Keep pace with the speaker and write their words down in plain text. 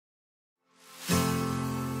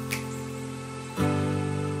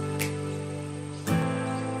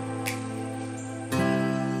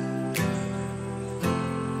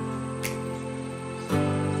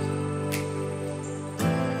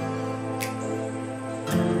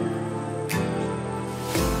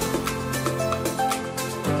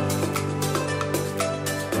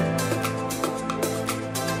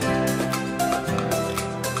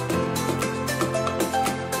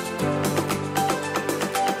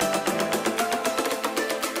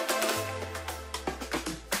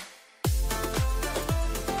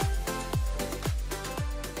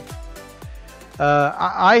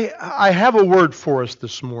I have a word for us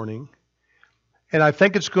this morning, and I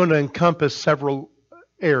think it's going to encompass several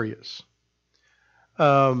areas,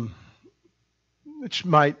 which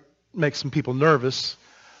might make some people nervous,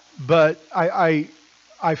 but I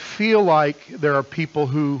feel like there are people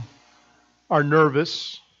who are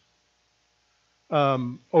nervous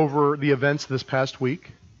over the events this past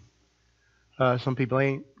week. Some people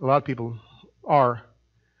ain't. A lot of people are.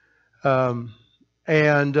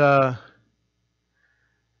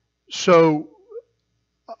 So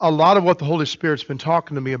a lot of what the Holy Spirit's been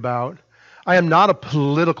talking to me about, I am not a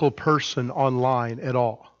political person online at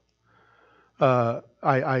all. I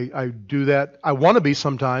do that. I want to be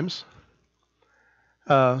sometimes.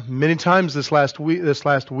 Many times this last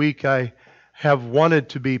week, I have wanted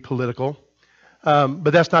to be political,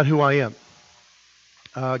 but that's not who I am.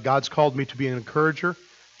 God's called me to be an encourager,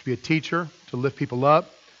 to be a teacher, to lift people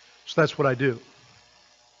up. So that's what I do.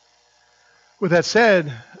 With that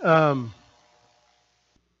said, I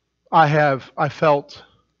felt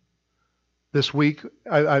this week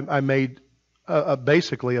I made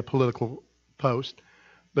basically a political post,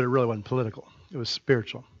 but it really wasn't political. It was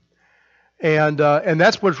spiritual, and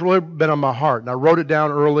that's what's really been on my heart. And I wrote it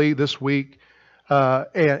down early this week,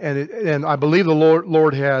 and I believe the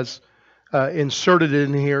Lord has inserted it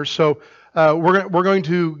in here. So we're going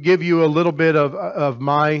to give you a little bit of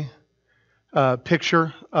my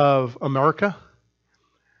picture of America.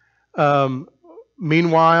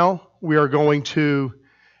 Meanwhile, we are going to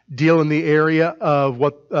deal in the area of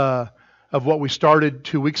what we started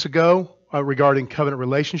 2 weeks ago regarding covenant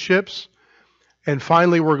relationships. And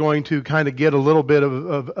finally, we're going to kind of get a little bit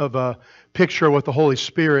of a picture of what the Holy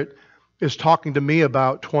Spirit is talking to me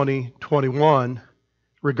about 2021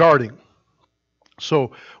 regarding.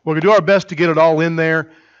 So we're going to do our best to get it all in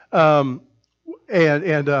there. If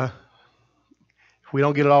we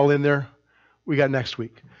don't get it all in there, we got next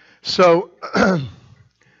week. So I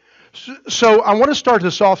want to start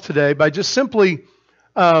this off today by just simply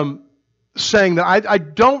saying that I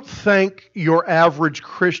don't think your average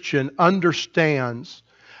Christian understands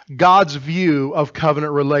God's view of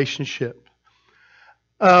covenant relationship.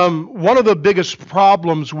 One of the biggest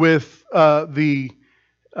problems with our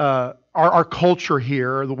culture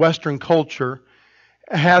here, the Western culture,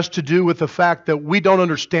 has to do with the fact that we don't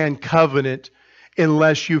understand covenant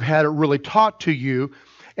unless you've had it really taught to you.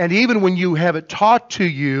 And even when you have it taught to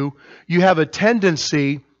you, you have a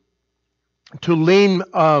tendency to lean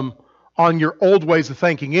on your old ways of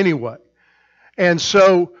thinking anyway. And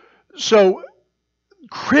so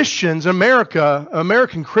Christians,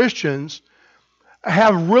 American Christians,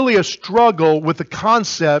 have really a struggle with the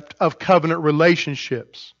concept of covenant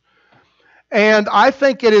relationships. And I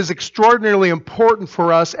think it is extraordinarily important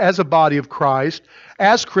for us as a body of Christ,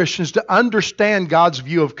 as Christians, to understand God's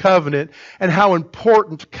view of covenant and how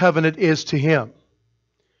important covenant is to Him.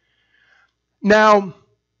 Now,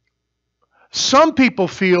 some people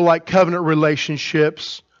feel like covenant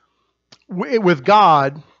relationships with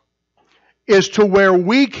God is to where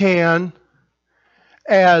we can,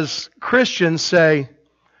 as Christians, say,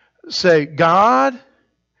 God,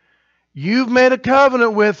 you've made a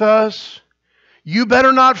covenant with us. You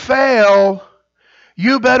better not fail.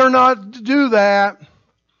 You better not do that.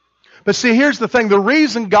 But see, here's the thing. The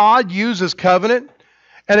reason God uses covenant,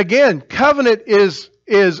 and again, covenant is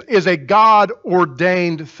a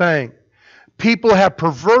God-ordained thing. People have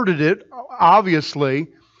perverted it, obviously,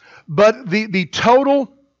 but the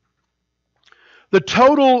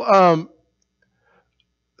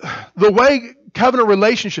way covenant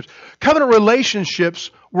relationships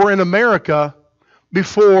were in America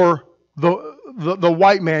before the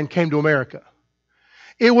white man came to America.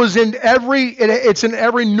 It's in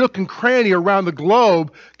every nook and cranny around the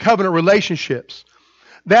globe, covenant relationships.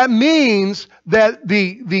 That means that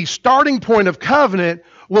the starting point of covenant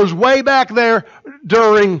was way back there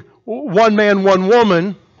during one man, one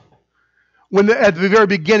woman, at the very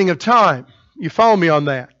beginning of time. You follow me on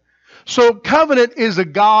that? So covenant is a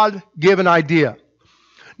God-given idea.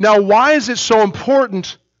 Now, why is it so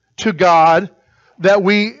important to God that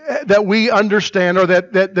we understand, or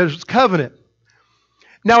that there's covenant?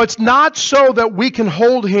 Now, it's not so that we can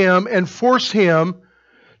hold Him and force Him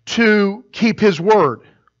to keep His word.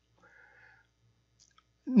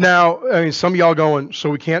 Now, I mean, some of y'all going, so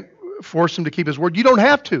we can't force Him to keep His word? You don't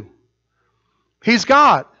have to. He's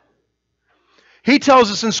God. He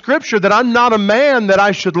tells us in Scripture that I'm not a man that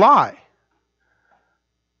I should lie.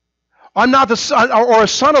 I'm not the son or a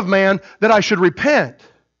son of man that I should repent.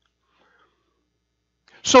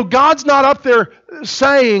 So God's not up there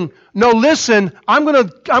saying, no, listen, I'm going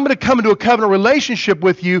to come into a covenant relationship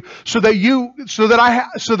with you so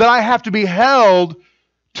that I have to be held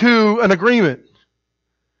to an agreement.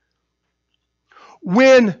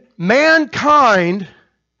 When mankind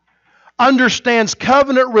understands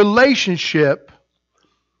covenant relationship,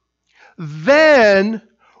 then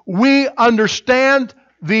we understand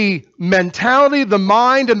the mentality, the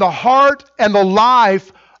mind, and the heart, and the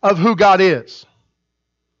life of who God is.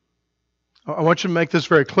 I want you to make this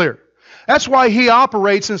very clear. That's why He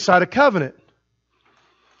operates inside a covenant.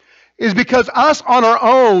 Is because us on our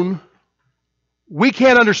own, we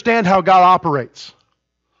can't understand how God operates.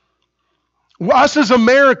 Us as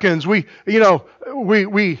Americans, we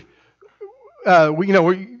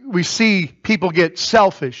see people get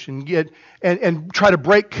selfish and try to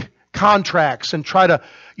break contracts and try to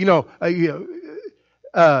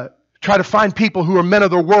try to find people who are men of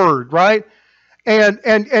their word, right?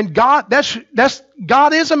 And God,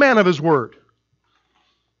 God is a man of His word.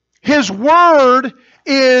 His word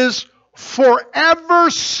is forever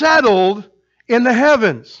settled in the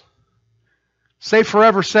heavens. Say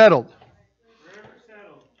forever settled.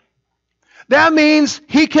 That means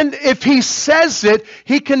He can, if He says it,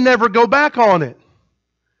 He can never go back on it.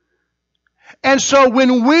 And so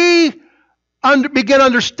when we begin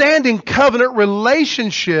understanding covenant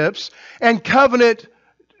relationships and covenant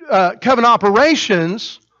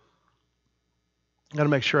operations, I've got to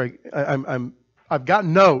make sure I've got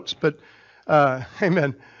notes, but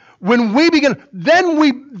amen. When we begin,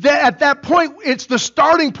 at that point, it's the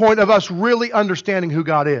starting point of us really understanding who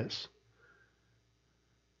God is.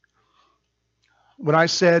 When I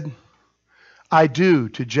said I do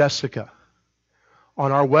to Jessica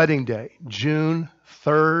on our wedding day, June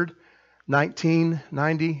 3rd,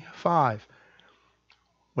 1995,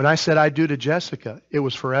 when I said I do to Jessica, it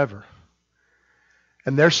was forever.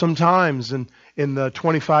 And there's some times in the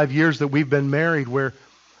 25 years that we've been married where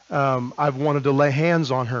I've wanted to lay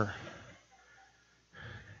hands on her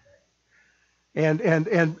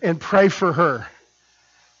and pray for her.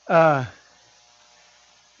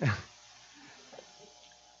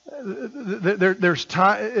 There's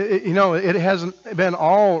time, it hasn't been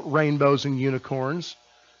all rainbows and unicorns,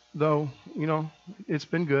 though, it's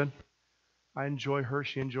been good. I enjoy her,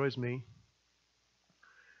 she enjoys me.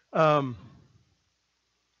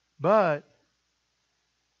 But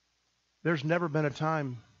there's never been a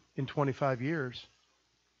time in 25 years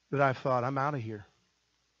that I've thought, I'm out of here.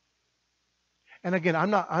 And again,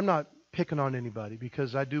 I'm not picking on anybody,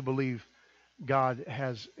 because I do believe God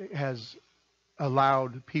has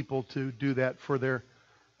allowed people to do that for their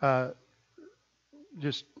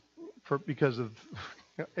because of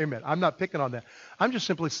amen. I'm not picking on that. I'm just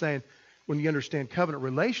simply saying, when you understand covenant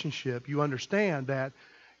relationship, you understand that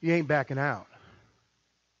you ain't backing out.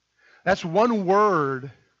 That's one word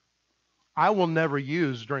I will never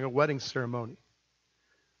use during a wedding ceremony.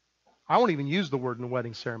 I won't even use the word in a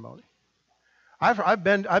wedding ceremony. I've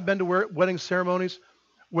been to wedding ceremonies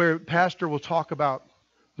where pastor will talk about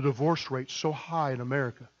the divorce rate so high in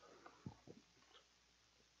America.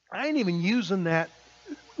 I ain't even using that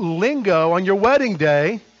lingo on your wedding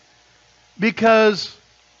day, because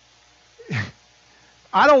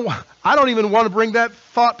I don't even want to bring that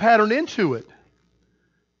thought pattern into it.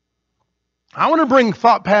 I want to bring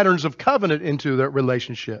thought patterns of covenant into that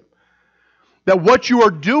relationship. That what you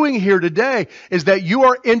are doing here today is that you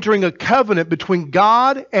are entering a covenant between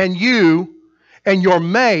God and you and your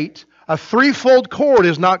mate. A threefold cord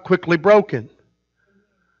is not quickly broken.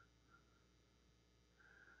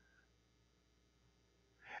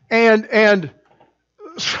 And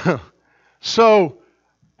so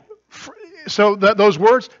those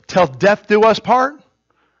words, till death do us part,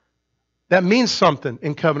 that means something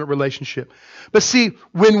in covenant relationship. But see,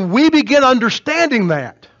 when we begin understanding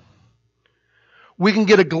that, we can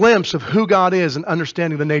get a glimpse of who God is and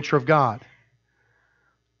understanding the nature of God.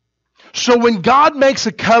 So when God makes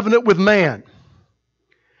a covenant with man,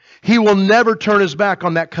 He will never turn His back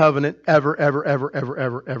on that covenant ever, ever, ever, ever,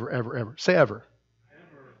 ever, ever, ever, ever. Say ever.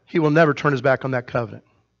 He will never turn His back on that covenant.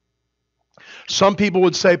 Some people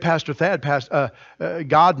would say, Pastor Thad,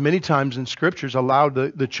 God many times in Scriptures allowed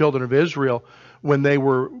the children of Israel, when they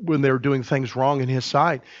were doing things wrong in His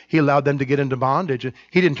sight, He allowed them to get into bondage, and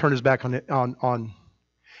He didn't turn His back on it.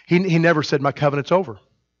 He never said, my covenant's over.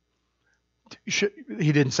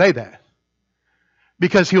 He didn't say that,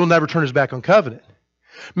 because He will never turn His back on covenant.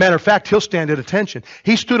 Matter of fact, He'll stand at attention.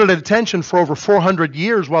 He stood at attention for over 400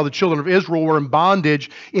 years while the children of Israel were in bondage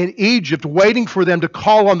in Egypt, waiting for them to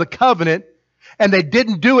call on the covenant, and they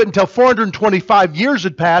didn't do it until 425 years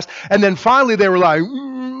had passed, and then finally they were like,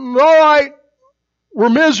 all right, We're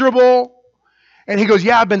miserable. And he goes,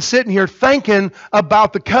 yeah, I've been sitting here thinking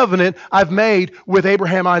about the covenant I've made with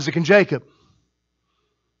Abraham, Isaac, and Jacob.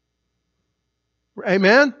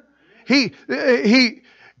 Amen? He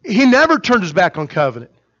never turned his back on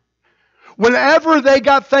covenant. Whenever they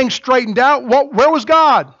got things straightened out, where was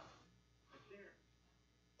God?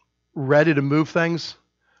 Ready to move things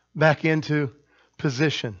back into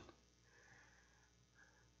position.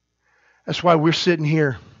 That's why we're sitting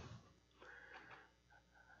here,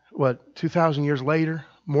 2,000 years later?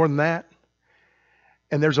 More than that?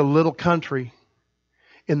 And there's a little country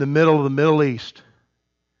in the middle of the Middle East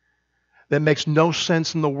that makes no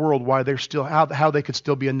sense in the world why they're still, how they could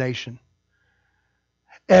still be a nation.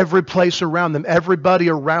 Every place around them, everybody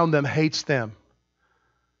around them hates them.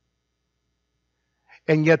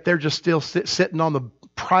 And yet they're just still sitting on the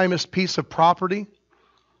primest piece of property.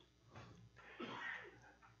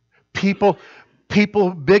 People,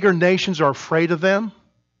 bigger nations are afraid of them.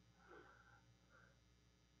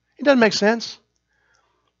 It doesn't make sense.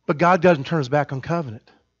 But God doesn't turn his back on covenant.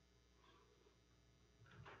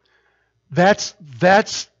 That's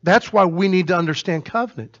why we need to understand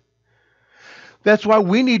covenant. That's why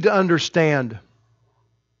we need to understand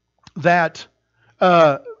that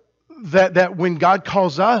that when God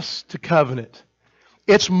calls us to covenant,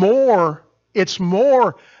 it's more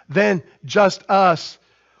than just us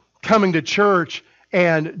coming to church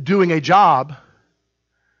and doing a job.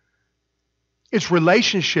 It's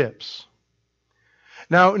relationships.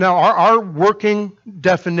 Now our working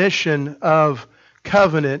definition of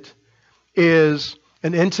covenant is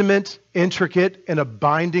an intimate, intricate, and a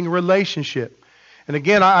binding relationship. And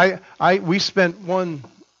again, we spent one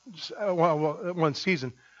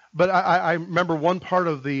season, but I remember one part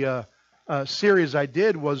of the series I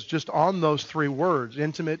did was just on those three words: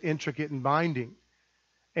 intimate, intricate, and binding.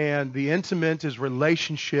 And the intimate is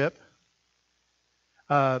relationship.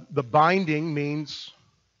 The binding means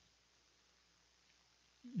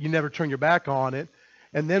you never turn your back on it.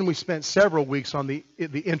 And then we spent several weeks on the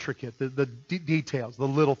intricate, the details, the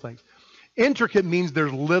little things. Intricate means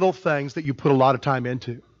there's little things that you put a lot of time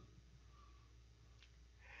into.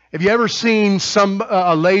 Have you ever seen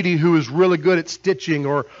a lady who is really good at stitching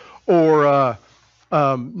or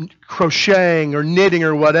crocheting or knitting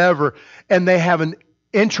or whatever, and they have an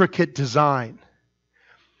intricate design?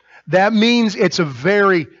 That means it's a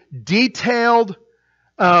very detailed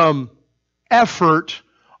effort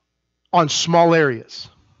on small areas.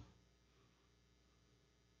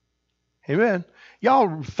 Amen. Y'all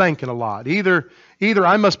are thinking a lot. Either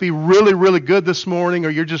I must be really, really good this morning, or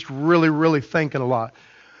you're just really, really thinking a lot.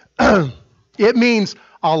 It means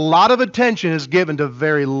a lot of attention is given to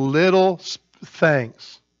very little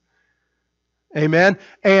things. Amen.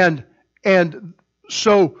 And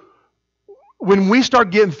so when we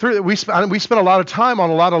start getting through it, we spend a lot of time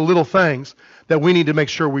on a lot of little things that we need to make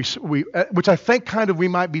sure we which I think kind of we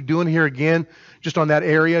might be doing here again, just on that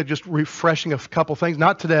area, just refreshing a couple things.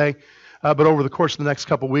 Not today, but over the course of the next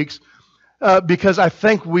couple weeks, because I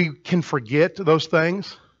think we can forget those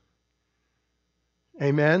things.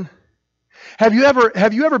 Amen. Have you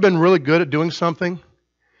ever been really good at doing something,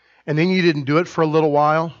 and then you didn't do it for a little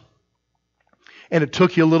while, and it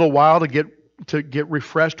took you a little while to get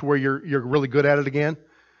refreshed to where you're really good at it again?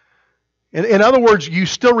 In other words, you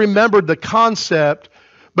still remembered the concept,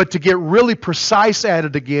 but to get really precise at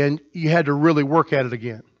it again, you had to really work at it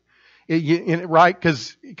again. Right?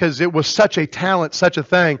 Because it was such a talent, such a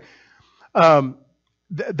thing.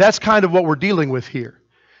 That's kind of what we're dealing with here.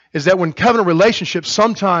 Is that when covenant relationships,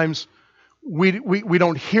 sometimes we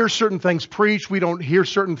don't hear certain things preached, we don't hear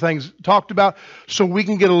certain things talked about, so we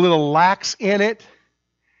can get a little lax in it,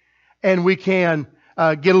 and we can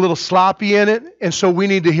get a little sloppy in it, and so we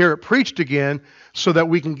need to hear it preached again so that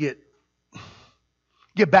we can get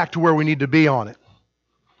back to where we need to be on it.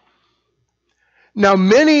 Now,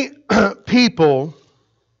 many people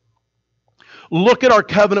look at our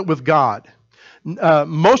covenant with God.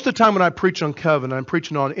 Most of the time when I preach on covenant, I'm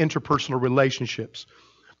preaching on interpersonal relationships.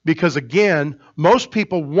 Because again, most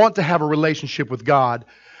people want to have a relationship with God,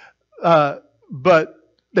 but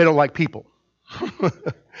they don't like people.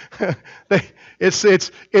 It's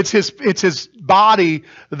his body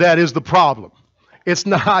that is the problem. It's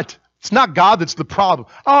not God that's the problem.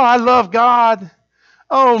 Oh, I love God.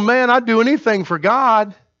 Oh man, I'd do anything for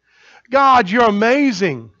God. God, you're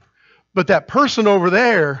amazing. But that person over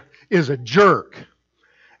there is a jerk.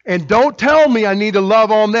 And don't tell me I need to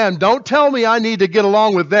love on them. Don't tell me I need to get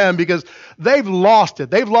along with them, because they've lost it.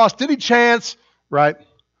 They've lost any chance, right?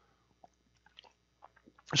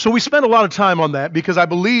 So we spend a lot of time on that, because I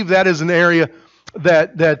believe that is an area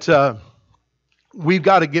that we've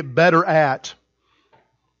got to get better at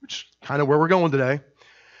kind of where we're going today.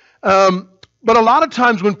 But a lot of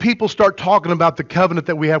times when people start talking about the covenant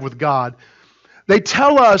that we have with God, they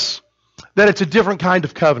tell us that it's a different kind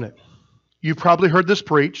of covenant. You've probably heard this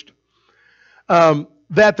preached.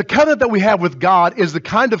 That the covenant that we have with God is the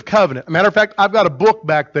kind of covenant. Matter of fact, I've got a book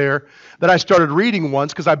back there that I started reading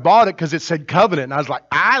once because I bought it because it said covenant. And I was like,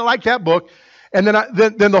 I like that book. And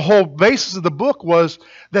then the whole basis of the book was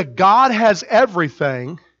that God has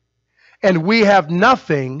everything and we have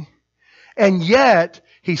nothing, and yet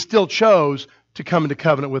He still chose to come into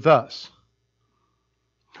covenant with us.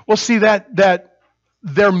 Well, see, that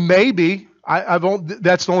there may be,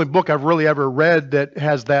 that's the only book I've really ever read that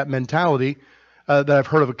has that mentality, that I've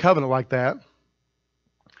heard of a covenant like that.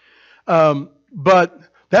 But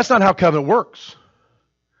that's not how covenant works.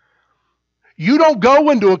 You don't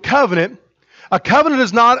go into a covenant. A covenant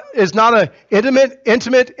is not an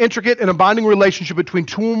intimate, intricate, and a binding relationship between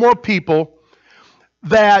two or more people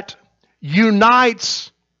that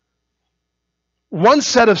unites one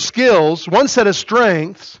set of skills, one set of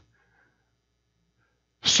strengths,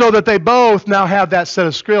 so that they both now have that set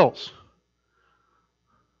of skills.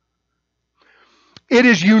 It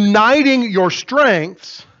is uniting your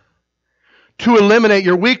strengths to eliminate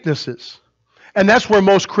your weaknesses. And that's where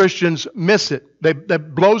most Christians miss it.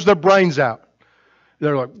 That blows their brains out.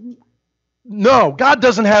 They're like, no, God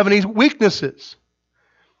doesn't have any weaknesses.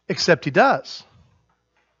 Except He does.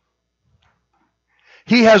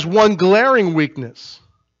 He has one glaring weakness,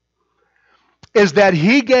 is that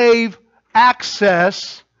He gave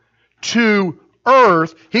access to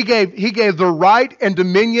earth. He gave the right and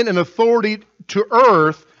dominion and authority to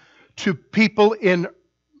earth to people in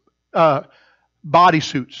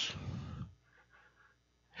bodysuits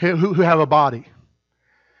who have a body.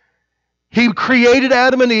 He created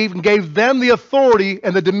Adam and Eve and gave them the authority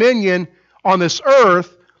and the dominion on this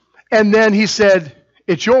earth, and then He said,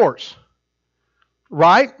 it's yours.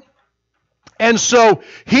 Right? And so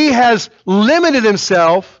He has limited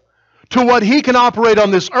Himself to what He can operate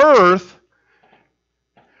on this earth.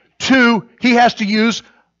 He has to use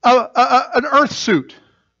an earth suit.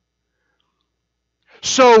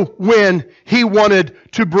 So when He wanted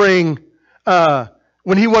to bring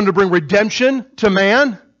redemption to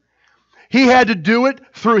man, He had to do it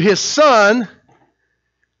through His Son,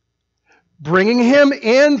 bringing him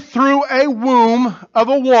in through a womb of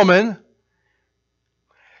a woman,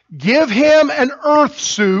 give him an earth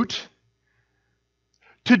suit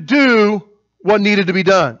to do what needed to be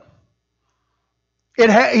done. He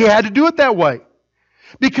had to do it that way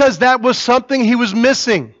because that was something he was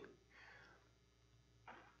missing.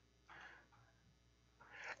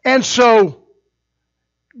 And so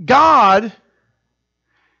God,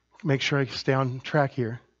 make sure I stay on track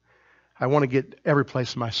here. I want to get every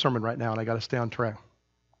place in my sermon right now, and I got to stay on track.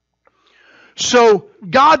 So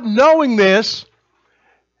God, knowing this,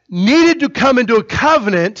 needed to come into a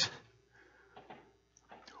covenant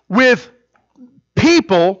with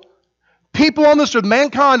people on this earth,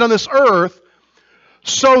 mankind on this earth,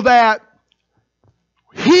 so that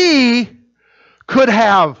He could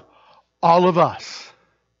have all of us,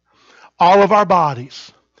 all of our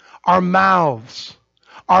bodies, our mouths,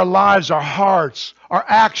 our lives, our hearts, our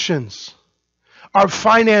actions, our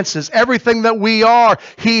finances, everything that we are,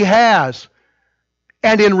 He has.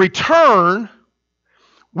 And in return,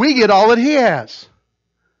 we get all that He has.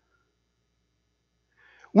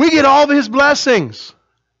 We get all of His blessings.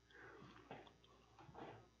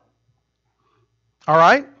 All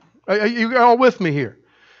right? Are you all with me here?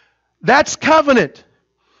 That's covenant.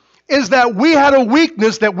 Is that we had a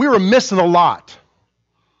weakness that we were missing a lot.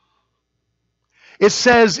 It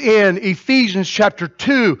says in Ephesians chapter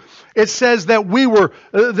 2, it says that we were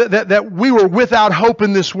without hope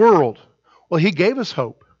in this world. Well, He gave us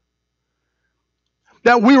hope.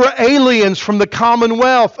 That we were aliens from the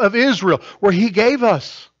commonwealth of Israel, where He gave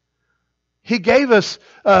us. He gave us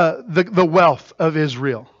the wealth of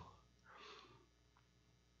Israel.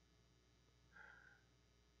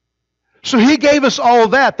 So He gave us all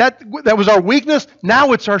of that. That was our weakness.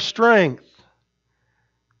 Now it's our strength.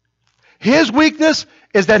 His weakness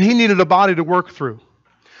is that He needed a body to work through.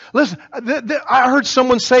 Listen, I heard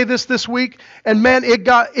someone say this week, and man, it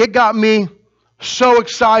got me so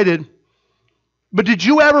excited. But did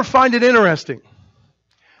you ever find it interesting?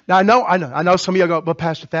 Now I know some of you go, but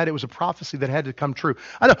Pastor Thad, it was a prophecy that had to come true.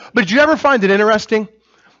 I know, but did you ever find it interesting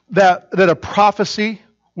that a prophecy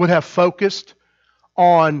would have focused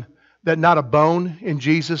on that not a bone in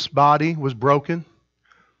Jesus' body was broken?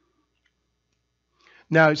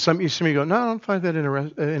 Now, some of you go, no, I don't find that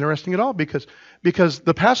interesting at all because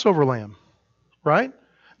the Passover lamb, right?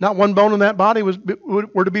 Not one bone in that body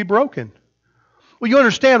were to be broken. Well, you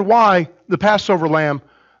understand why the Passover lamb,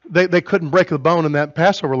 they couldn't break the bone in that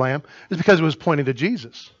Passover lamb, is because it was pointing to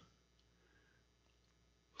Jesus.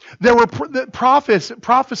 There were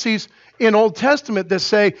prophecies in Old Testament that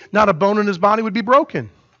say not a bone in his body would be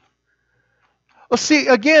broken. Well, see,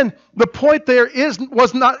 again, the point there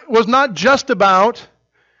was not just about.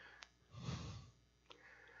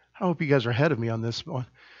 I hope you guys are ahead of me on this one.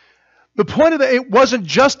 The point of it wasn't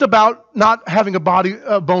just about not having a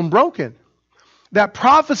bone broken. That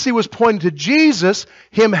prophecy was pointing to Jesus,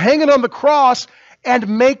 him hanging on the cross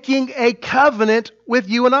and making a covenant with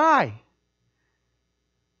you and I.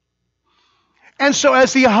 And so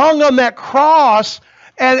as he hung on that cross,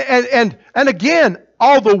 and again,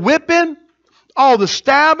 all the whipping, all the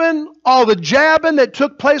stabbing, all the jabbing that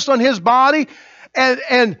took place on his body,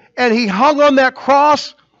 and he hung on that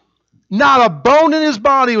cross, not a bone in his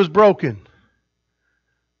body was broken.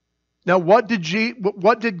 Now, what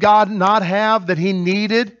did God not have that he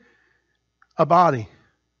needed? A body.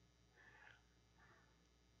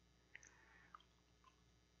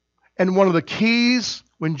 And one of the keys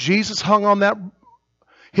when Jesus hung on that,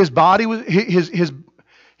 his body was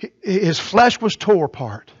his flesh was tore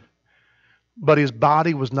apart, but his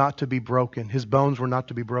body was not to be broken. His bones were not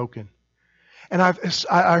to be broken. And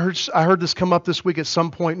I heard this come up this week at some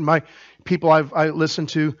point in my people I listened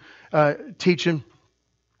to teaching.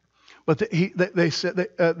 But they said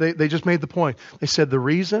they just made the point. They said the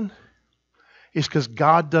reason is because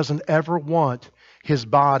God doesn't ever want his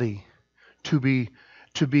body to be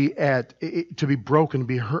broken,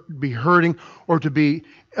 to be hurting, or to be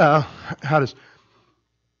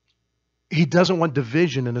he doesn't want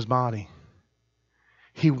division in his body.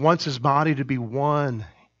 He wants his body to be one,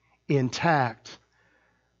 intact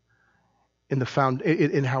in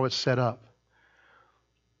how it's set up.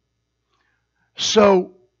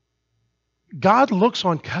 So God looks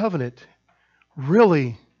on covenant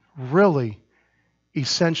really, really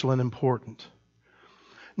essential and important.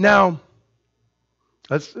 Now,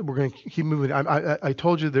 we're going to keep moving. I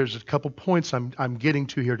told you there's a couple points I'm getting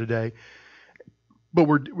to here today, but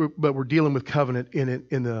we're dealing with covenant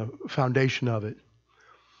in the foundation of it.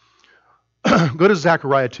 Go to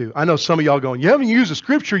Zechariah 2. I know some of y'all going, you haven't used the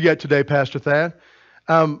scripture yet today, Pastor Thad.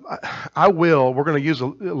 I will. We're going to use a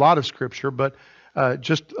lot of scripture, but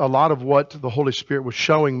just a lot of what the Holy Spirit was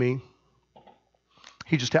showing me.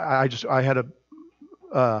 I had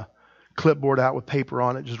a clipboard out with paper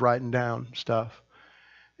on it, just writing down stuff.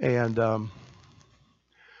 And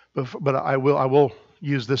but I will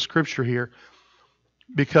use this scripture here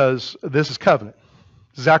because this is covenant.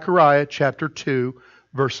 Zechariah chapter 2,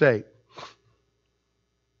 verse 8.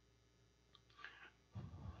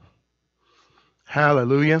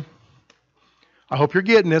 Hallelujah. I hope you're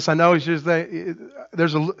getting this. I know it's just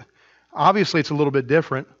obviously it's a little bit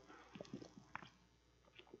different.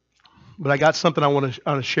 But I got something I want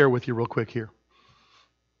to share with you real quick here.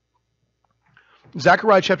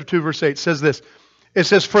 Zechariah chapter 2 verse 8 says this. It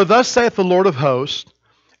says, "For thus saith the Lord of hosts,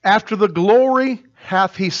 after the glory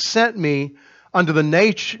hath he sent me unto the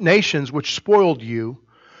nations which spoiled you,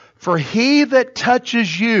 for he that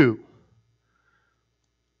touches you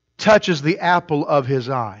touches the apple of his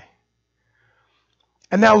eye."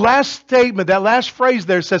 And that last statement, that last phrase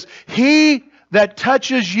there says, he that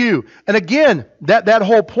touches you. And again, that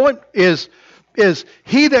whole point is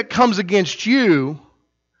he that comes against you,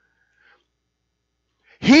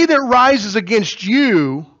 he that rises against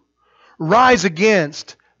you, rise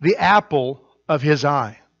against the apple of his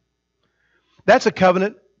eye. That's a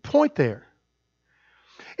point there.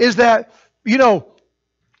 Is that,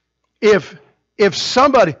 if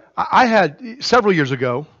somebody, I had several years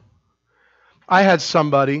ago, I had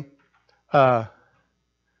somebody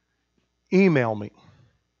email me.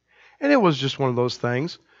 And it was just one of those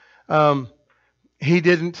things. He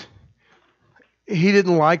didn't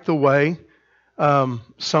like the way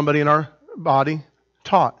somebody in our body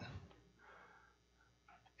taught.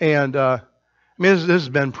 And this has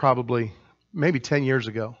been probably maybe 10 years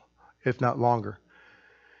ago, if not longer.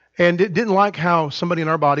 And it didn't like how somebody in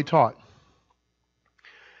our body taught.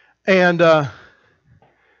 And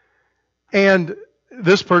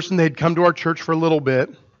this person, they'd come to our church for a little bit,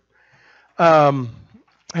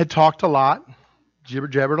 had talked a lot,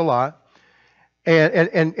 jabbered a lot,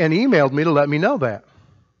 and emailed me to let me know that.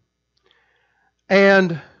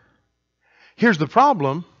 And here's the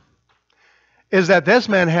problem, is that this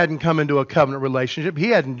man hadn't come into a covenant relationship. He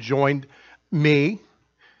hadn't joined me.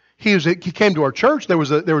 He came to our church. There was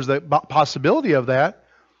the possibility of that.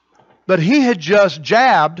 But he had just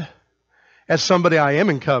jabbed at somebody I am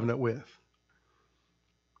in covenant with.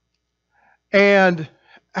 And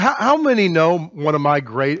how many know one of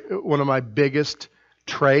my biggest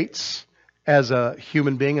traits as a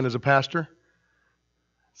human being and as a pastor.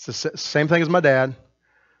 It's the same thing as my dad.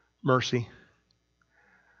 Mercy.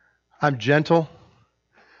 I'm gentle.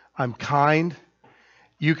 I'm kind.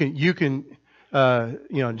 You can.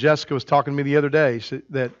 Jessica was talking to me the other day.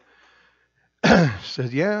 Said,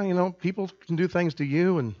 yeah, people can do things to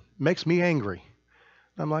you and it makes me angry.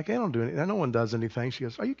 I'm like, I don't do anything. No one does anything. She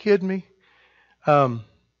goes, are you kidding me?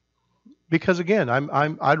 Because again,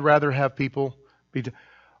 I'd rather have people be.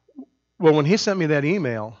 Well, when he sent me that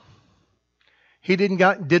email, he did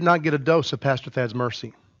not get a dose of Pastor Thad's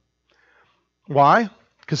mercy. Why?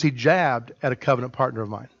 Because he jabbed at a covenant partner of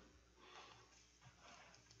mine.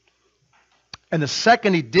 And the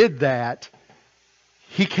second he did that,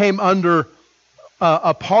 he came under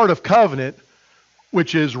a part of covenant,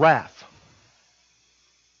 which is wrath.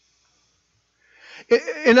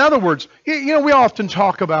 In other words, we often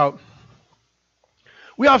talk about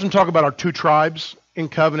our two tribes in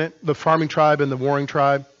covenant, the farming tribe and the warring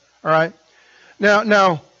tribe. All right.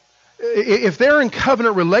 Now, if they're in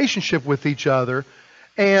covenant relationship with each other,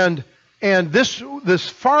 and this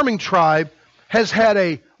farming tribe has had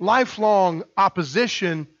a lifelong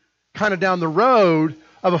opposition kind of down the road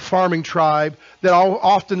of a farming tribe that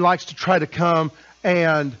often likes to try to come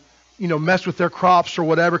and mess with their crops or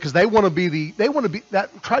whatever, because they want to be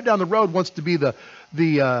that tribe down the road wants to be the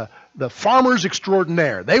farmers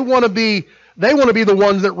extraordinaire. They want to be the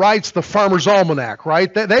ones that writes the Farmer's Almanac,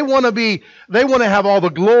 right? They want to have all the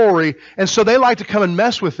glory, and so they like to come and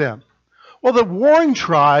mess with them. Well, the warring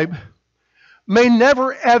tribe may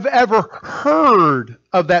never have ever heard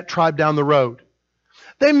of that tribe down the road.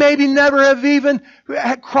 They maybe never have even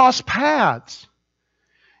crossed paths.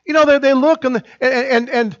 They look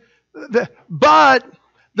but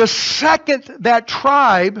the second that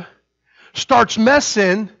tribe starts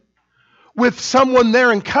messing with someone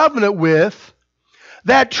they're in covenant with,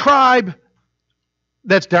 that tribe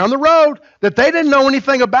that's down the road that they didn't know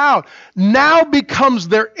anything about now becomes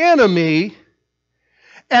their enemy,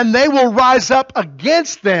 and they will rise up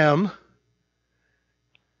against them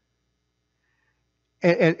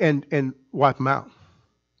and wipe them out,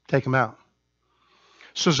 take them out.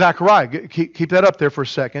 So Zechariah, keep that up there for a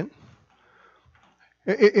second.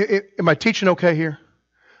 Am I teaching okay here?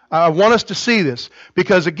 I want us to see this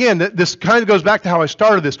because, again, this kind of goes back to how I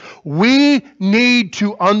started this. We need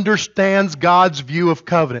to understand God's view of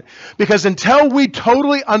covenant, because until we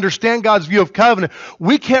totally understand God's view of covenant,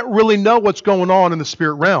 we can't really know what's going on in the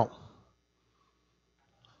spirit realm.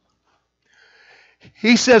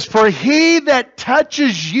 He says, for he that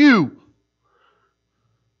touches you,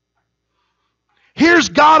 here's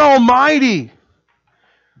God Almighty.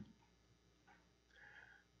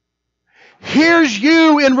 Here's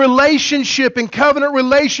you in relationship, in covenant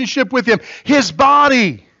relationship with Him, His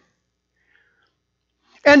body.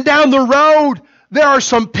 And down the road, there are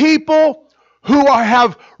some people who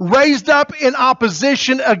have raised up in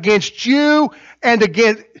opposition against you, and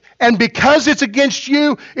because it's against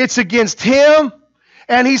you, it's against Him.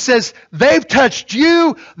 And He says, they've touched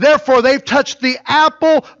you, therefore they've touched the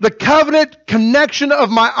apple, the covenant connection of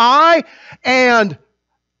my eye, and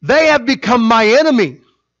they have become my enemy.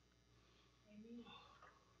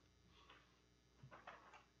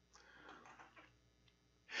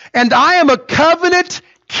 And I am a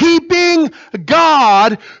covenant-keeping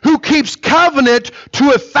God who keeps covenant to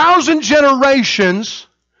 1,000 generations,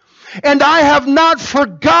 and I have not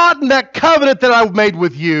forgotten that covenant that I've made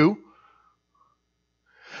with you.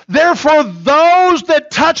 Therefore, those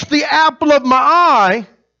that touch the apple of my eye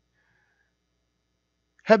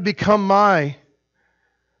have become my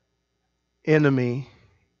enemy.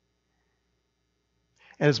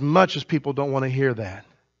 And as much as people don't want to hear that,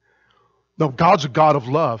 no, God's a God of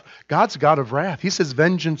love. God's a God of wrath. He says,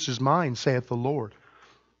 vengeance is mine, saith the Lord.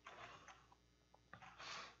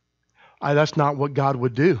 That's not what God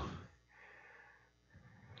would do.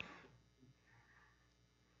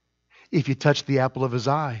 If you touch the apple of His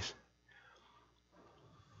eyes,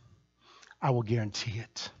 I will guarantee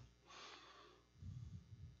it.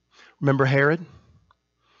 Remember Herod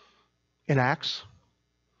in Acts?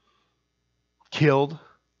 Killed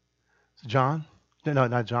John? No,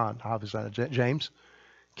 not John, obviously. James.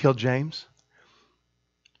 Killed James.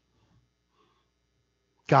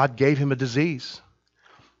 God gave him a disease.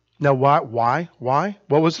 Now, why?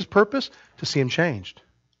 What was His purpose? To see him changed.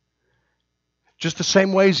 Just the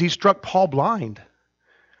same way as He struck Paul blind.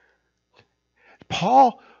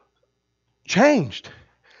 Paul changed.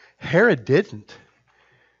 Herod didn't.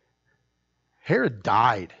 Herod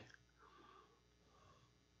died.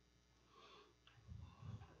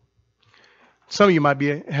 Some of you might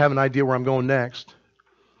have an idea where I'm going next.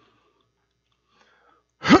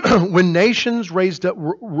 when nations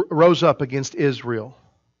rose up against Israel,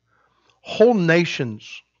 whole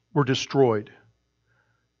nations were destroyed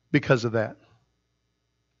because of that.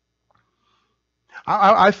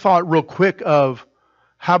 I thought real quick of,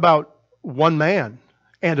 how about one man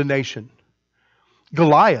and a nation?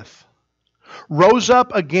 Goliath rose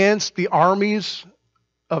up against the armies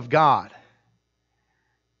of God.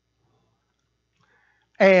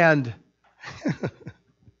 And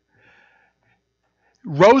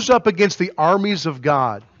rose up against the armies of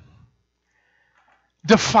God,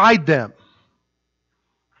 defied them.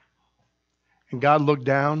 And God looked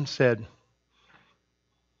down and said,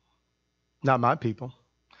 not my people,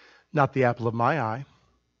 not the apple of my eye.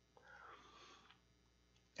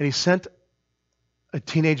 And He sent a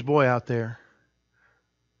teenage boy out there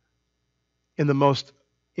in the most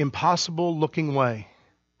impossible looking way.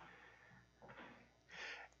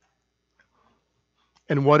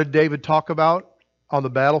 And what did David talk about on the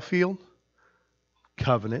battlefield?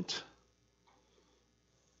 Covenant.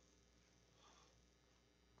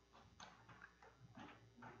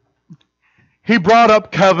 He brought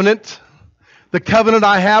up covenant, the covenant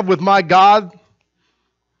I have with my God.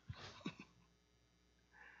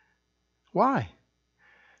 Why?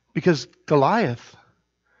 Because Goliath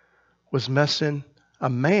was messing, a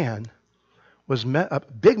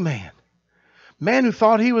big man who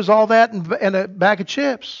thought he was all that and a bag of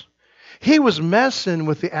chips. He was messing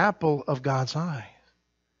with the apple of God's eye.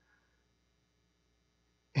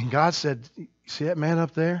 And God said, see that man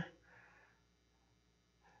up there?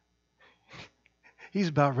 He's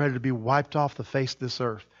about ready to be wiped off the face of this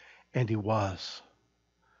earth. And he was.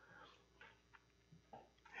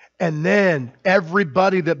 And then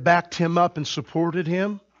everybody that backed him up and supported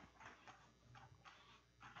him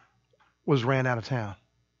was ran out of town.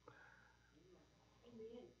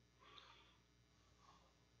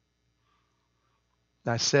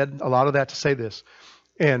 And I said a lot of that to say this.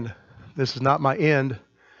 And this is not my end.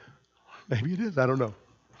 Maybe it is. I don't know.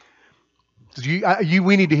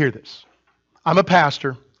 We need to hear this. I'm a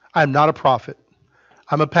pastor. I'm not a prophet.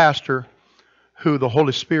 I'm a pastor who the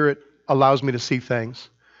Holy Spirit allows me to see things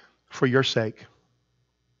for your sake.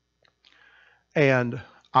 And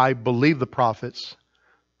I believe the prophets,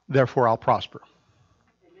 therefore I'll prosper.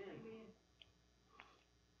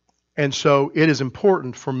 And so it is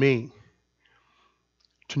important for me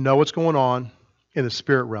to know what's going on in the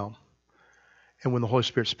spirit realm. And when the Holy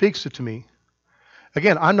Spirit speaks it to me,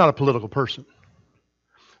 again, I'm not a political person.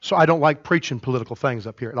 So I don't like preaching political things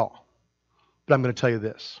up here at all. But I'm going to tell you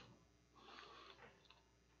this.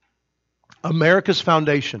 America's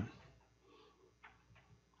foundation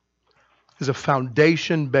is a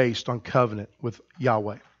foundation based on covenant with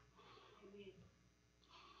Yahweh.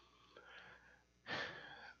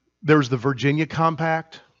 There's the Virginia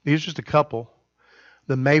Compact. These are just a couple.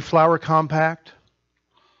 The Mayflower Compact.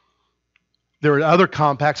 There are other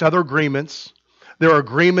compacts, other agreements. There are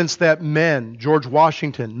agreements that George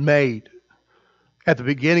Washington made at the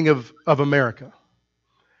beginning of America.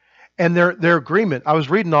 And their agreement, I was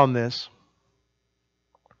reading on this,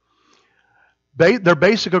 their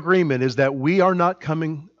basic agreement is that we are not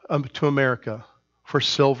coming to America for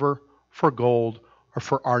silver, for gold, or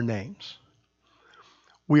for our names.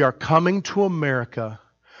 We are coming to America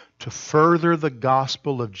to further the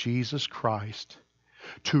gospel of Jesus Christ.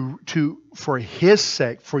 For His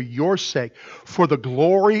sake, for your sake, for the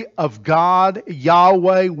glory of God,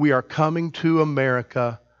 Yahweh, we are coming to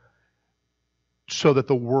America so that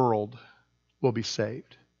the world will be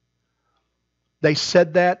saved. They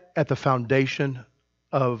said that at the foundation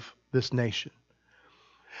of this nation.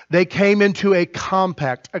 They came into a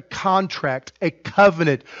compact, a contract, a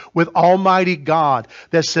covenant with Almighty God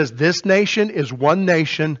that says this nation is one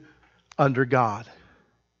nation under God.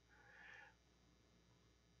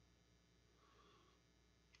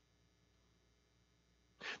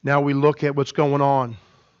 Now we look at what's going on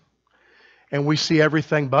and we see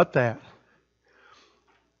everything but that.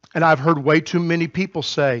 And I've heard way too many people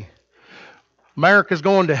say, America's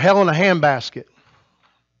going to hell in a handbasket.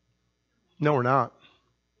 No, we're not.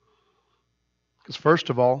 Because first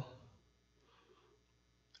of all,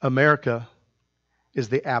 America is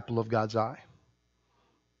the apple of God's eye.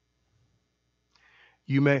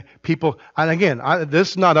 And again, this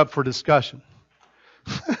is not up for discussion.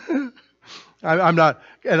 I'm not,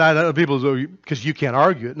 and I know people say, because you can't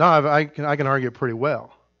argue it. No, I can argue it pretty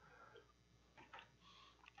well.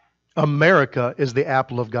 America is the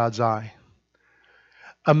apple of God's eye.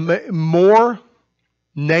 More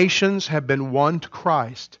nations have been won to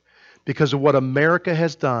Christ because of what America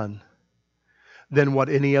has done than what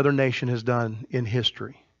any other nation has done in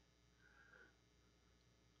history.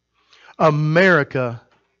 America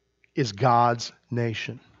is God's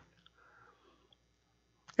nation.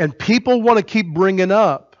 And people want to keep bringing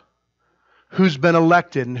up who's been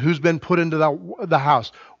elected and who's been put into the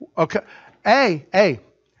House. Okay, hey,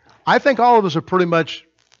 I think all of us are pretty much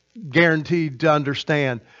guaranteed to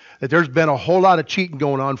understand that there's been a whole lot of cheating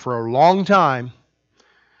going on for a long time.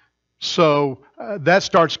 So that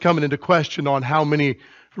starts coming into question on how many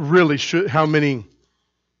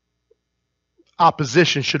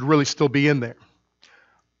opposition should really still be in there.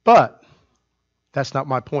 But that's not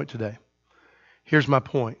my point today. Here's my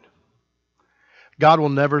point. God will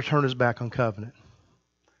never turn his back on covenant.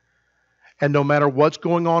 And no matter what's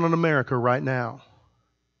going on in America right now,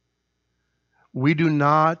 we do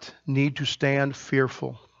not need to stand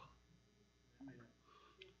fearful,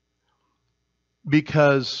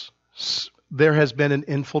 because there has been an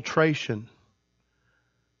infiltration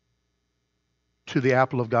to the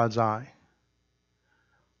apple of God's eye.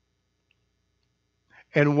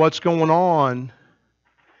 And what's going on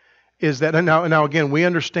is that, and now again, we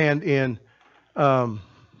understand in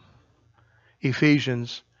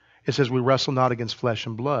Ephesians, it says we wrestle not against flesh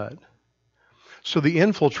and blood. So the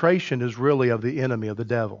infiltration is really of the enemy, of the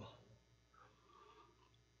devil.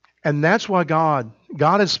 And that's why God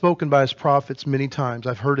has spoken by his prophets many times.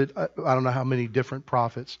 I've heard it, I don't know how many different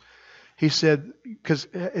prophets. He said, because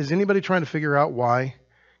is anybody trying to figure out why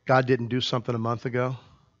God didn't do something a month ago?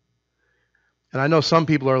 And I know some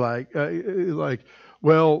people are like,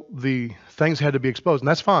 well, the things had to be exposed, and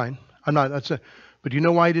that's fine. But do you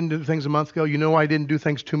know why he didn't do things a month ago? You know why he didn't do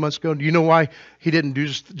things 2 months ago? Do you know why he didn't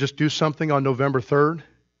just do something on November 3rd?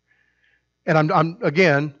 And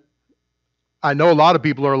again, I know a lot of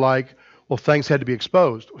people are like, well, things had to be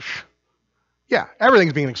exposed. Yeah,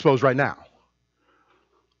 everything's being exposed right now.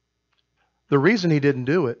 The reason he didn't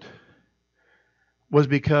do it was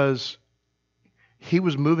because he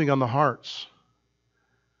was moving on the hearts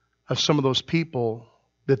of some of those people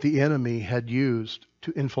that the enemy had used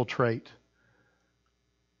to infiltrate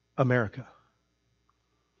America.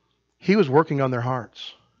 He was working on their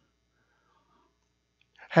hearts.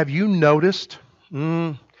 Have you noticed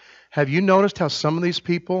how some of these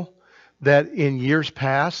people that in years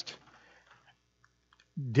past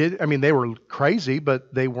they were crazy,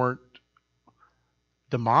 but they weren't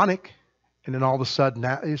demonic. And then all of a sudden,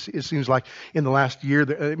 now it seems like in the last year,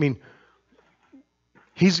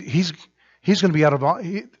 he's going to be out of,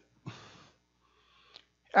 they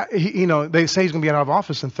say he's going to be out of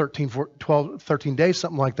office in 13 days,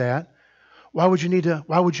 something like that. Why would you need to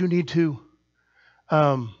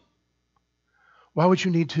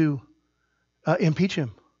impeach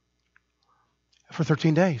him for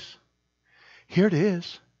 13 days? Here it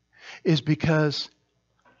is because,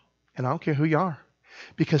 and I don't care who you are,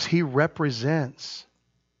 because he represents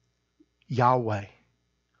Yahweh.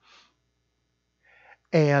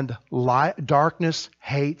 And darkness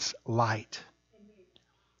hates light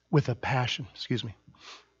with a passion. Excuse me.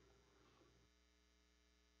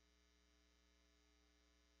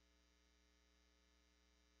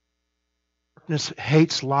 Darkness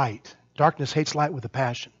hates light. Darkness hates light with a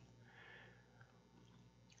passion.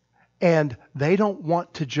 And they don't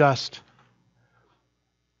want to just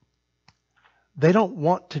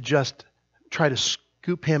try to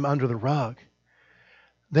scoop him under the rug.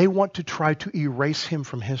 They want to try to erase him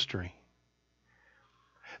from history.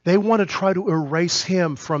 They want to try to erase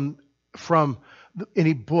him from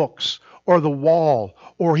any books or the wall,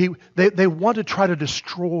 or they want to try to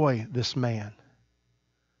destroy this man.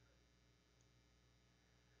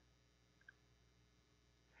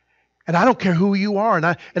 And I don't care who you are.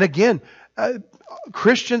 And again,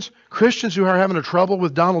 Christians who are having a trouble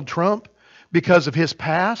with Donald Trump because of his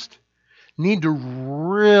past need to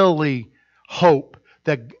really hope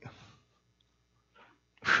that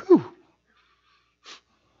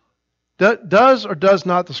does or does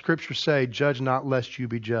not the Scripture say, judge not lest you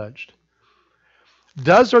be judged?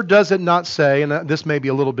 Does or does it not say, and this may be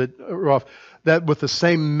a little bit rough, that with the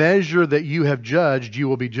same measure that you have judged, you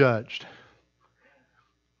will be judged?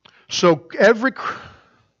 So every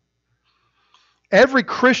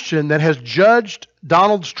Christian that has judged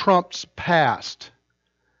Donald Trump's past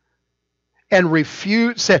and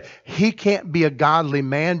said he can't be a godly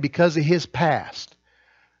man because of his past,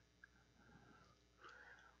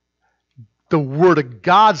 the Word of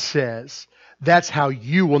God says that's how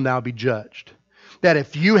you will now be judged. That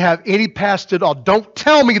if you have any past at all, don't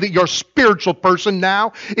tell me that you're a spiritual person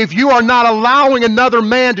now. If you are not allowing another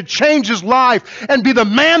man to change his life and be the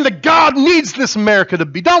man that God needs this America to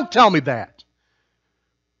be, don't tell me that.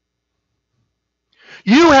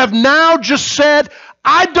 You have now just said,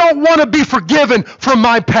 I don't want to be forgiven from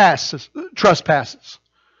my trespasses.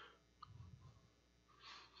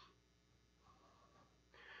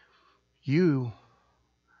 You,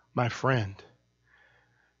 my friend,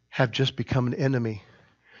 have just become an enemy.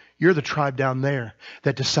 You're the tribe down there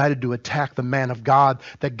that decided to attack the man of God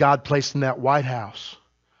that God placed in that White House.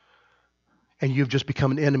 And you've just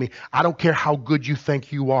become an enemy. I don't care how good you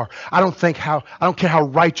think you are. I don't care how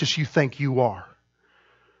righteous you think you are.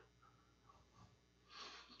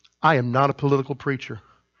 I am not a political preacher,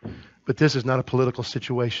 but this is not a political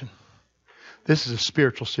situation. This is a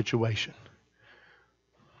spiritual situation.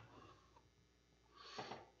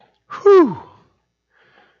 Whew.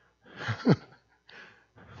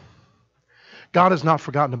 God has not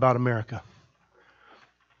forgotten about America.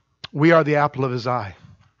 We are the apple of His eye.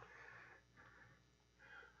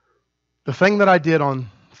 The thing that I did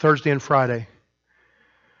on Thursday and Friday,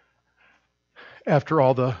 after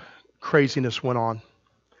all the craziness went on,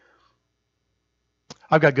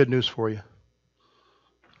 I've got good news for you.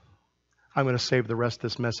 I'm going to save the rest of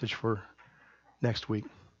this message for next week.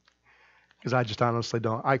 Because I just honestly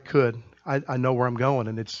don't. I could. I know where I'm going,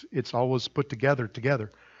 and it's always put together.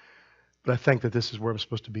 But I think that this is where I'm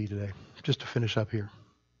supposed to be today. Just to finish up here.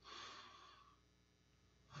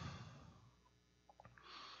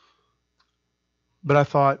 But I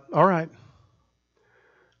thought, all right,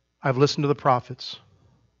 I've listened to the prophets.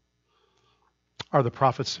 Are the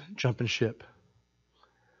prophets jumping ship?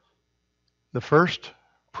 The first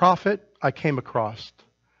prophet I came across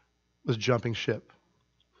was jumping ship.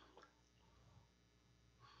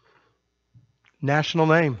 National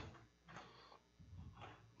name.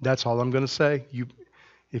 That's all I'm going to say.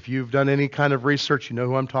 If you've done any kind of research, you know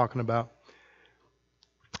who I'm talking about.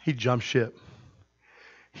 He jumped ship.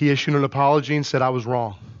 He issued an apology and said I was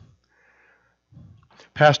wrong.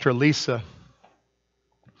 Pastor Elisa,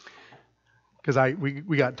 because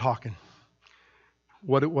we got talking.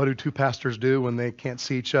 What do two pastors do when they can't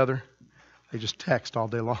see each other? They just text all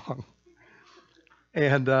day long.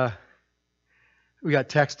 And we got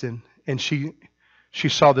texting, and she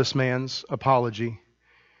saw this man's apology.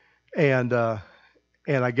 And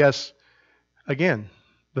I guess, again,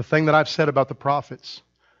 the thing that I've said about the prophets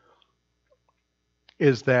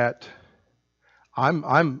is that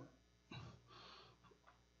I'm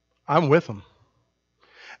with them.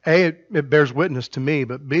 A, it bears witness to me,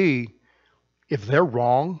 but B, if they're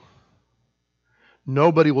wrong,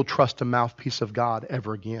 nobody will trust a mouthpiece of God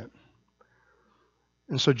ever again.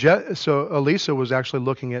 And so Elisa was actually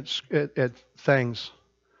looking at things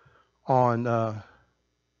on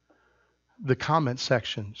the comment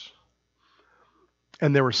sections.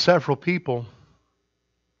 And there were several people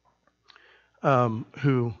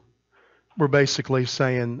who were basically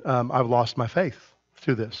saying, I've lost my faith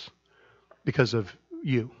through this because of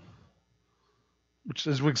you. Which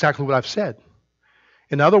is exactly what I've said.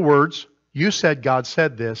 In other words, you said God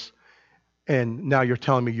said this, and now you're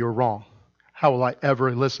telling me you're wrong. How will I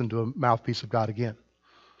ever listen to a mouthpiece of God again?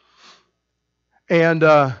 And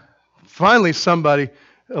finally somebody,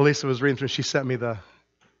 Elisa was reading through, she sent me the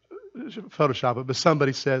Photoshop it, but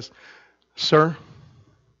somebody says, sir,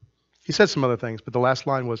 he said some other things, but the last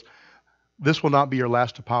line was, this will not be your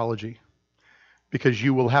last apology because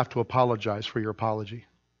you will have to apologize for your apology.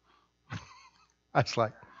 I was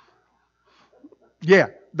like, yeah,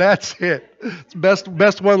 that's it. It's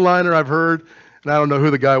best one-liner I've heard, and I don't know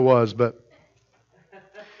who the guy was, but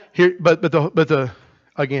here,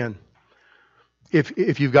 again,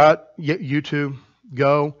 if you've got YouTube,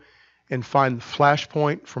 go and find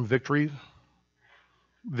Flashpoint from Victory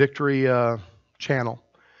channel.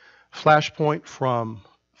 Flashpoint from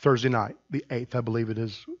Thursday night, the 8th, I believe it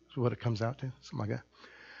is what it comes out to, something like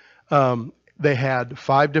that. They had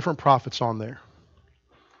 5 different prophets on there.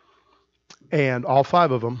 And all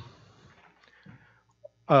 5 of them,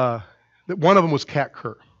 one of them was Kat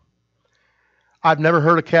Kerr. I've never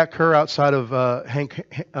heard of Kat Kerr outside of Hank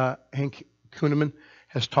Kunneman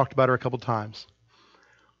has talked about her a couple times.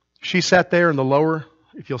 She sat there in the lower,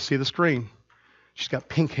 if you'll see the screen, she's got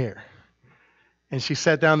pink hair. And she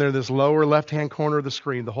sat down there in this lower left-hand corner of the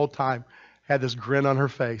screen the whole time, had this grin on her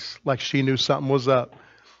face, like she knew something was up.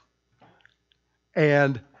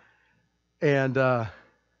 And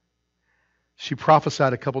she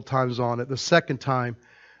prophesied a couple times on it. The second time,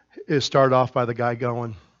 it started off by the guy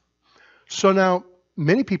going, so now,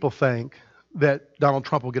 many people think that Donald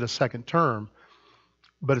Trump will get a second term,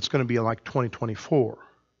 but it's going to be in like 2024.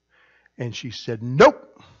 And she said,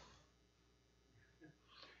 nope.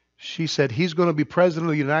 She said, he's going to be president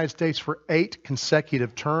of the United States for 8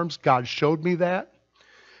 consecutive terms. God showed me that.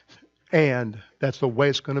 And that's the way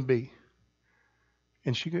it's going to be.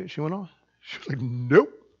 And she went on. She was like,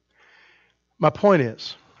 nope. My point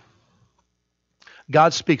is,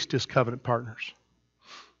 God speaks to His covenant partners.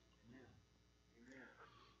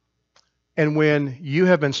 And when you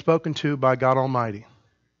have been spoken to by God Almighty,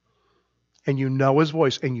 and you know His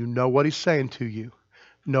voice, and you know what He's saying to you,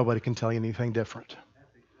 nobody can tell you anything different.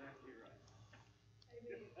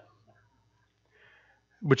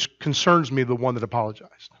 Which concerns me, the one that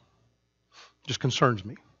apologized. Just concerns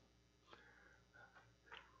me.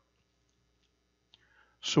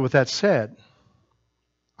 So with that said,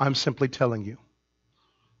 I'm simply telling you,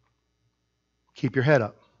 keep your head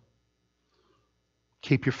up.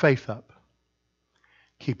 Keep your faith up.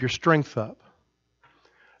 Keep your strength up.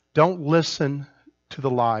 Don't listen to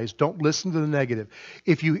the lies. Don't listen to the negative.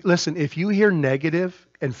 If you hear negative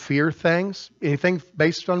and fear things, anything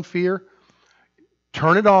based on fear,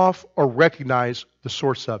 turn it off or recognize the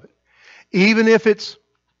source of it. Even if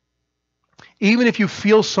you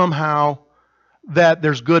feel somehow that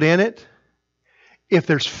there's good in it, if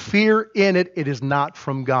there's fear in it, it is not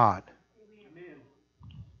from God.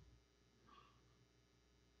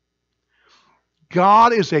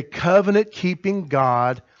 God is a covenant-keeping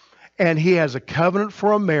God, and He has a covenant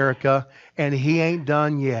for America, and He ain't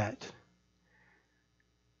done yet.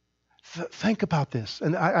 Think about this.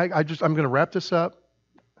 And I'm going to wrap this up.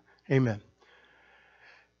 Amen.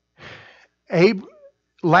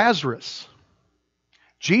 Lazarus.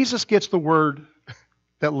 Jesus gets the word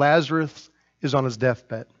that Lazarus is on his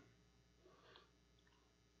deathbed.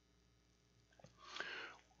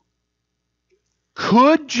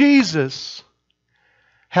 Could Jesus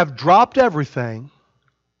have dropped everything,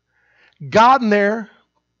 gotten there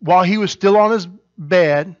while he was still on his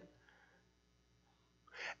bed,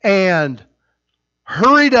 and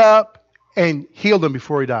hurried up and healed him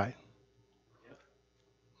before he died?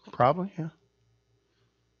 Probably, yeah.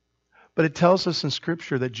 But it tells us in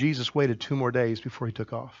Scripture that Jesus waited 2 more days before He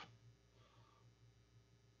took off.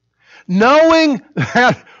 Knowing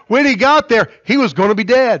that when He got there, He was going to be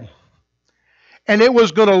dead. And it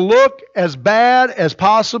was going to look as bad as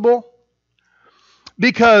possible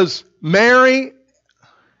because Mary,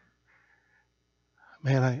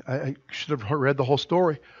 man, I should have read the whole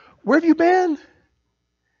story. Where have you been?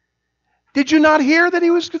 Did you not hear that he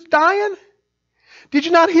was dying? Did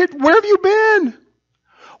you not hear? Where have you been?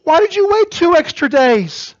 Why did you wait 2 extra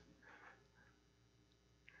days?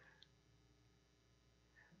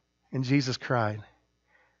 And Jesus cried.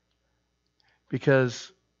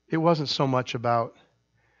 Because it wasn't so much about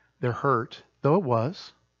their hurt, though it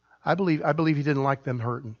was. I believe He didn't like them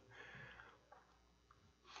hurting.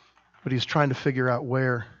 But He was trying to figure out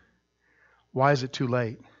why is it too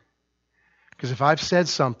late? Because if I've said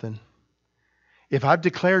something, if I've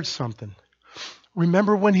declared something,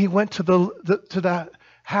 remember when He went to the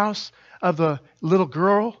house of the little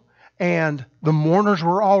girl and the mourners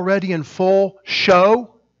were already in full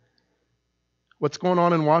show? What's going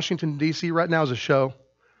on in Washington, D.C. right now is a show.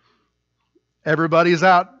 Everybody's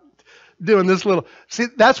out doing this little... See,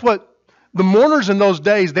 that's what... The mourners in those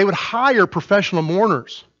days, they would hire professional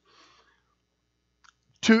mourners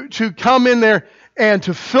to come in there and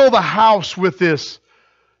to fill the house with this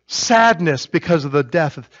sadness because of the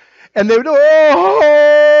death. And they would,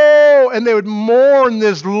 and they would mourn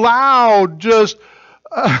this loud, just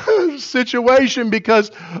situation because,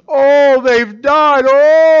 they've died.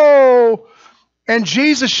 And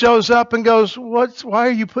Jesus shows up and goes, why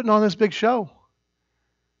are you putting on this big show?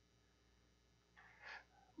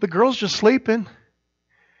 The girl's just sleeping.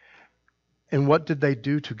 And what did they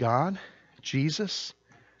do to God? Jesus?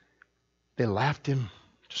 They laughed Him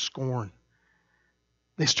to scorn.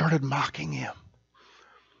 They started mocking Him.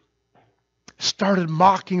 Started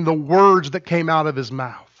mocking the words that came out of His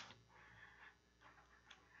mouth.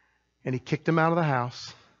 And He kicked him out of the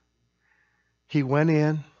house. He went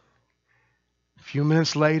in. A few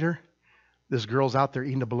minutes later, this girl's out there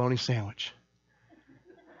eating a bologna sandwich.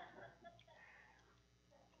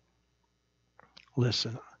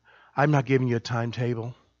 Listen, I'm not giving you a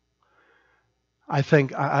timetable. I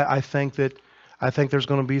think there's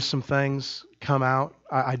going to be some things come out.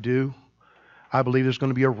 I do. I believe there's going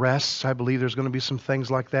to be arrests. I believe there's going to be some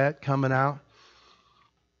things like that coming out.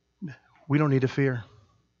 We don't need to fear.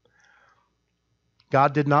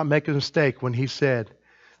 God did not make a mistake when He said,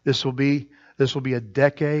 this will be a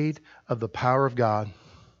decade of the power of God.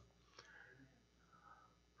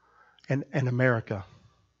 And America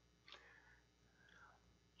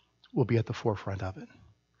will be at the forefront of it.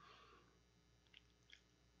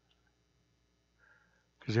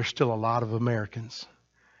 Because there's still a lot of Americans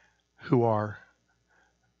who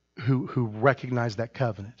recognize that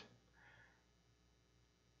covenant.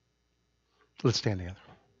 Let's stand together.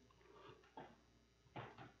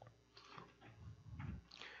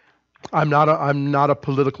 I'm not a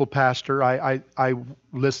political pastor. I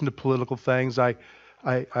listen to political things. I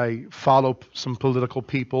I follow some political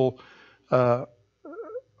people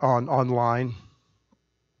online,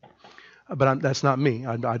 but that's not me.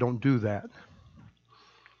 I don't do that.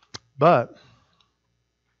 But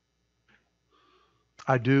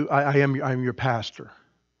I'm your pastor,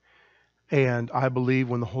 and I believe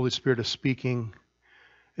when the Holy Spirit is speaking,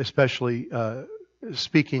 especially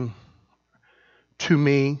speaking to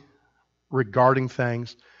me regarding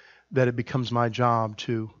things, that it becomes my job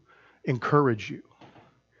to encourage you.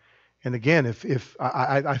 And again, if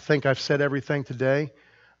I think I've said everything today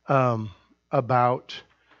about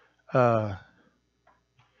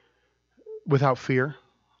without fear.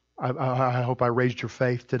 I hope I raised your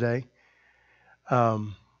faith today.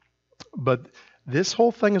 But this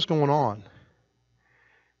whole thing is going on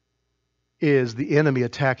is the enemy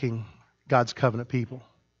attacking God's covenant people,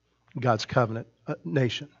 God's covenant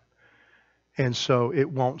nation. And so it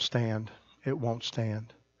won't stand. It won't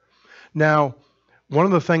stand. Now, one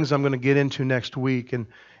of the things I'm going to get into next week, and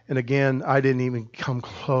again, I didn't even come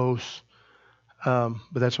close, but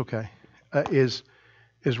that's okay, is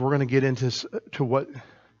we're going to get into to what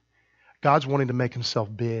God's wanting to make himself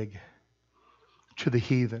big to the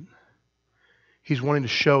heathen. He's wanting to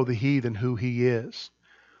show the heathen who he is.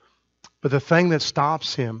 But the thing that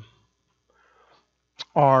stops him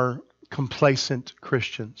are complacent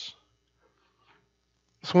Christians.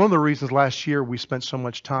 It's one of the reasons last year we spent so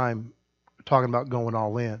much time talking about going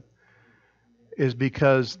all in, is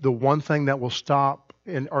because the one thing that will stop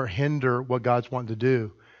or hinder what God's wanting to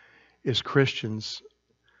do is Christians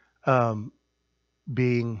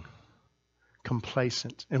being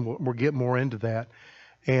complacent. And we'll get more into that.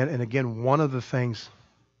 And again, one of the things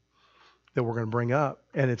that we're going to bring up,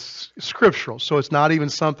 and it's scriptural, so it's not even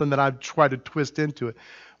something that I've tried to twist into it.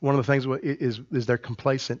 One of the things is they're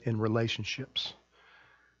complacent in relationships.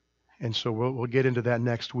 And so we'll get into that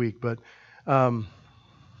next week. But Heavenly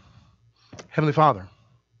Father,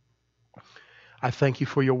 I thank you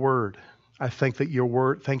for your word. I thank you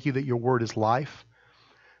that your word is life,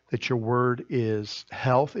 that your word is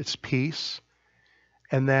health, it's peace,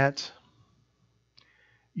 and that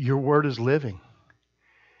your word is living.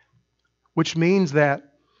 Which means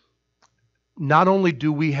that not only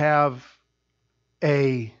do we have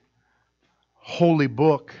a holy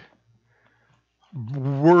book,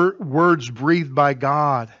 words breathed by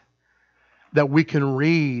God, that we can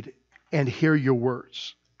read and hear your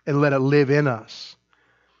words and let it live in us.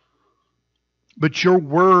 But your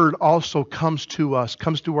word also comes to us,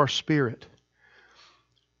 comes to our spirit,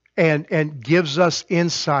 and gives us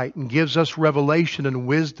insight and gives us revelation and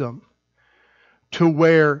wisdom to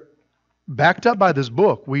where, backed up by this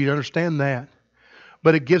book, we understand that,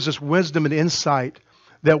 but it gives us wisdom and insight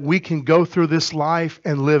that we can go through this life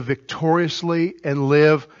and live victoriously and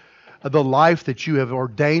live the life that you have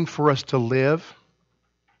ordained for us to live.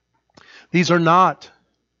 These are not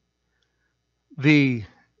the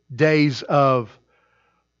days of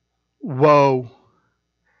woe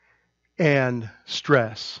and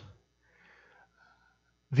stress.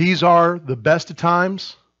 These are the best of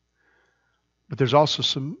times, but there's also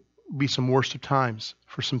some worst of times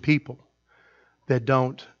for some people that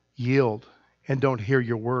don't yield and don't hear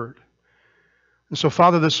your word. And so,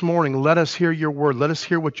 Father, this morning, let us hear your word. Let us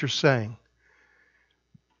hear what you're saying.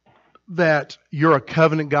 That you're a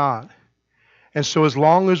covenant God. And so as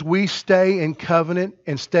long as we stay in covenant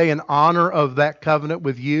and stay in honor of that covenant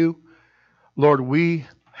with you, Lord, we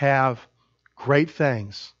have great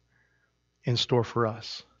things in store for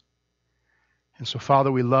us. And so,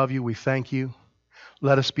 Father, we love you. We thank you.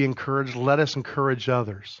 Let us be encouraged. Let us encourage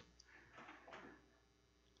others.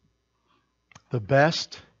 The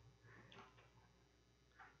best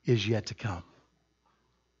is yet to come.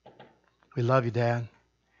 We love you, Dad.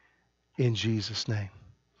 In Jesus' name.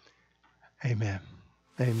 Amen.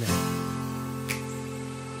 Amen.